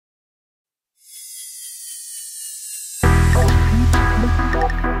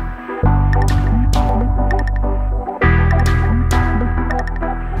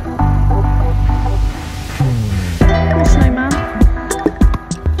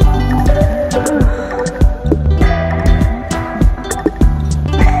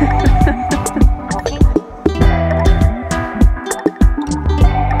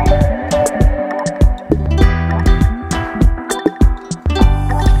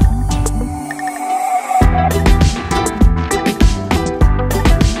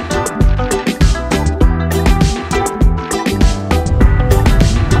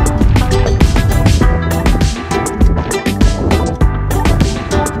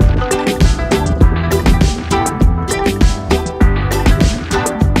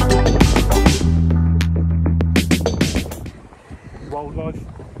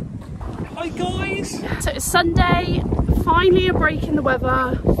the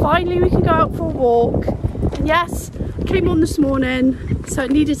weather. Finally we can go out for a walk. And yes, I came on this morning, so I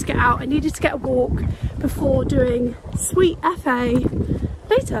needed to get out. I needed to get a walk before doing sweet FA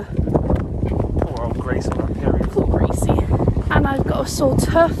later. Poor old Grace on that period. Poor Gracie. And I've got a sore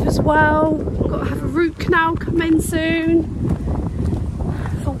turf as well. I've got to have a root canal come in soon.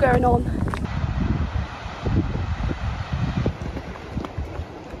 It's all going on.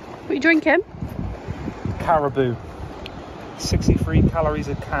 What are you drinking? Caribou. 63 calories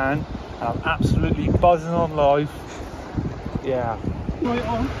a can. I'm absolutely buzzing on life. Yeah. Right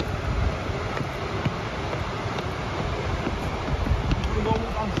on.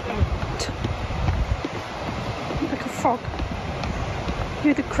 Like a frog.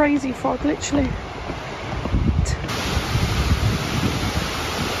 You're the crazy frog, literally.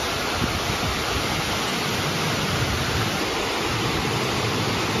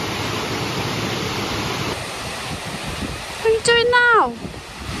 What are you doing now?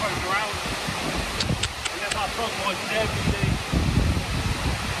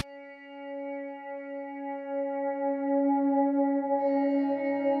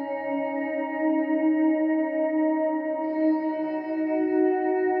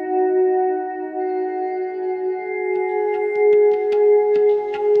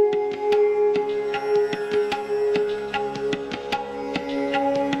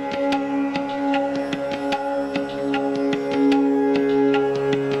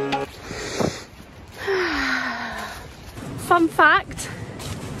 Fun fact,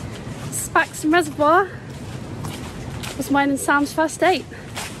 Spaxton Reservoir was mine and Sam's first date.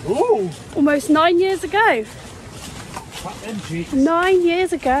 Ooh! Almost 9 years ago. Cut them cheeks. 9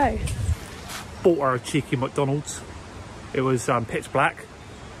 years ago. Bought her a cheeky McDonald's. It was pitch black.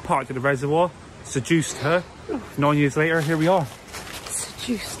 Parked at the reservoir. Seduced her. 9 years later, here we are.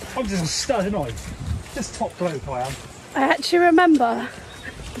 Seduced. I'm just a stud, aren't I? Just top bloke I am. I actually remember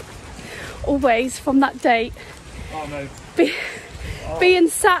always from that date Oh no. being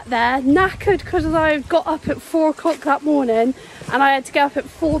sat there knackered because I got up at 4 o'clock that morning and I had to get up at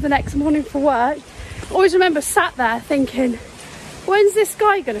 4 the next morning for work. I always remember sat there thinking, when's this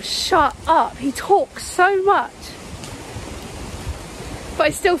guy gonna shut up? He talks so much. But I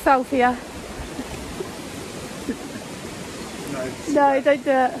still fell for you. No, don't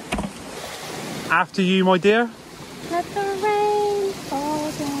do it. After you, my dear. Let the rain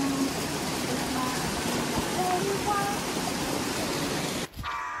fall down.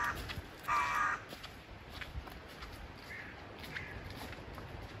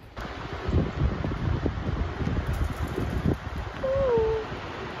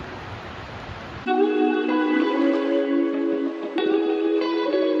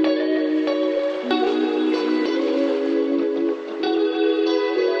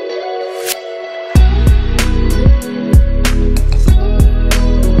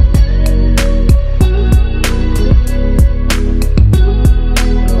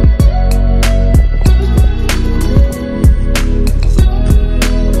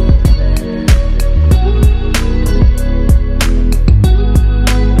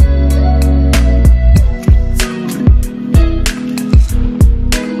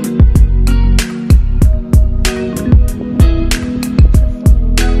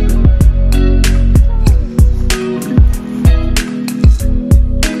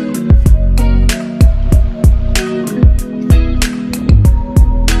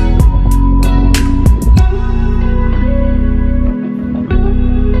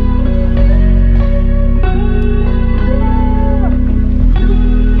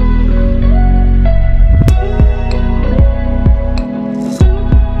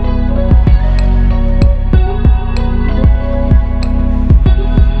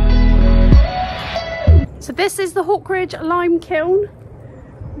 This is the Hawkridge lime kiln.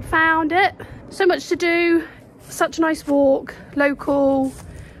 We found it. So much to do, such a nice walk, local.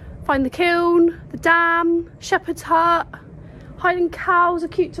 Find the kiln, the dam, shepherd's hut, hiding cows are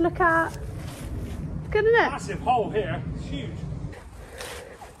cute to look at. Good, isn't it? Massive hole here, it's huge.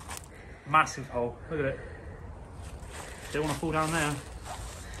 Massive hole, look at it. Don't want to fall down there.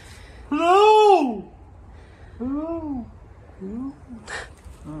 Hello! Hello! Hello!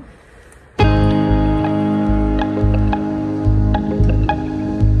 Oh.